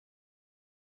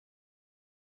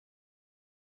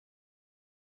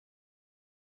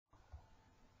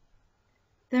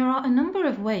There are a number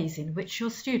of ways in which your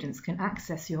students can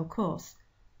access your course.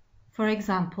 For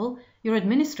example, your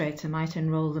administrator might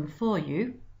enroll them for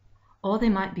you, or they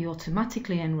might be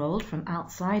automatically enrolled from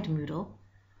outside Moodle,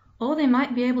 or they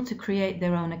might be able to create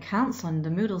their own accounts on the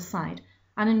Moodle site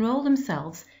and enroll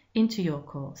themselves into your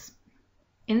course.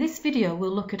 In this video,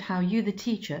 we'll look at how you, the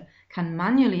teacher, can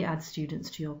manually add students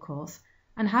to your course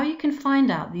and how you can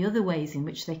find out the other ways in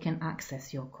which they can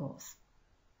access your course.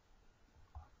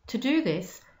 To do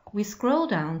this, we scroll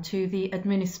down to the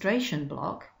Administration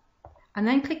block and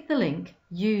then click the link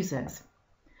Users.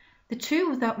 The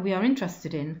two that we are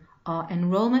interested in are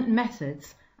Enrollment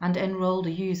Methods and Enrolled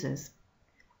Users.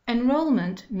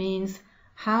 Enrollment means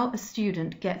how a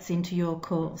student gets into your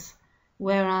course,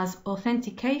 whereas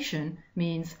authentication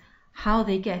means how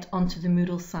they get onto the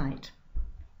Moodle site.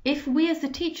 If we as a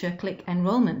teacher click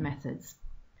Enrollment Methods,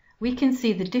 we can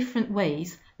see the different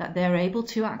ways that they're able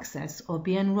to access or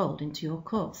be enrolled into your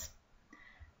course.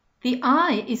 The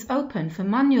eye is open for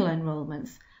manual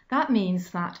enrollments. That means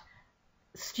that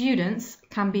students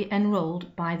can be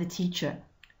enrolled by the teacher.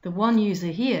 The one user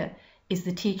here is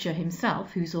the teacher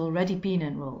himself who's already been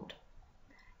enrolled.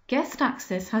 Guest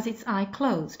access has its eye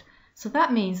closed, so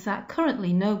that means that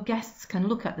currently no guests can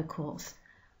look at the course,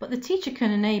 but the teacher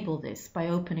can enable this by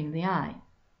opening the eye.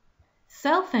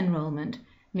 Self-enrollment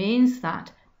means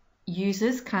that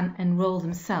users can enroll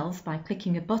themselves by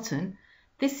clicking a button.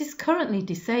 This is currently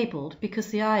disabled because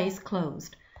the eye is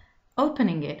closed.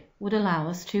 Opening it would allow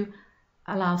us to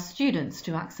allow students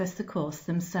to access the course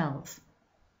themselves.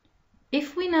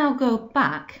 If we now go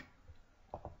back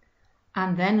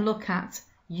and then look at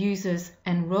users,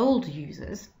 enrolled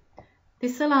users,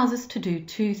 this allows us to do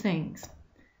two things.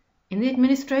 In the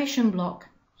administration block,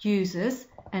 users,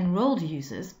 enrolled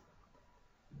users,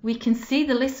 we can see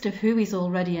the list of who is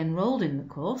already enrolled in the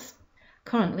course,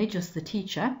 currently just the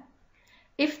teacher.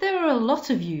 If there are a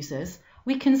lot of users,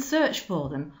 we can search for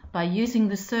them by using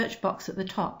the search box at the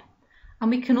top, and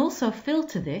we can also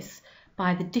filter this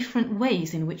by the different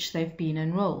ways in which they've been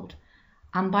enrolled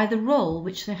and by the role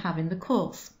which they have in the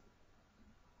course.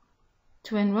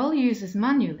 To enroll users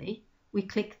manually, we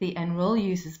click the Enroll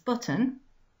Users button,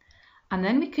 and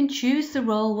then we can choose the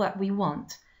role that we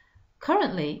want.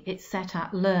 Currently, it's set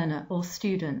at learner or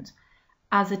student.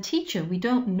 As a teacher, we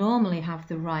don't normally have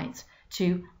the right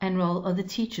to enroll other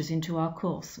teachers into our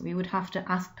course. We would have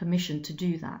to ask permission to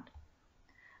do that.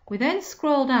 We then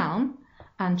scroll down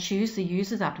and choose the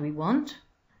user that we want.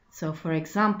 So for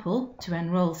example, to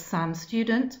enroll Sam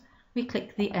student, we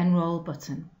click the Enroll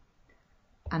button.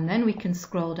 And then we can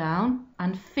scroll down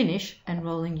and finish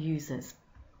enrolling users.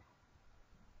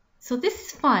 So this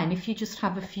is fine if you just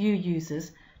have a few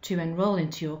users to enroll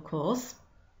into your course.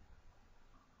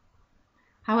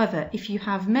 However, if you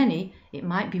have many, it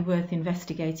might be worth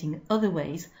investigating other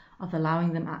ways of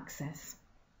allowing them access.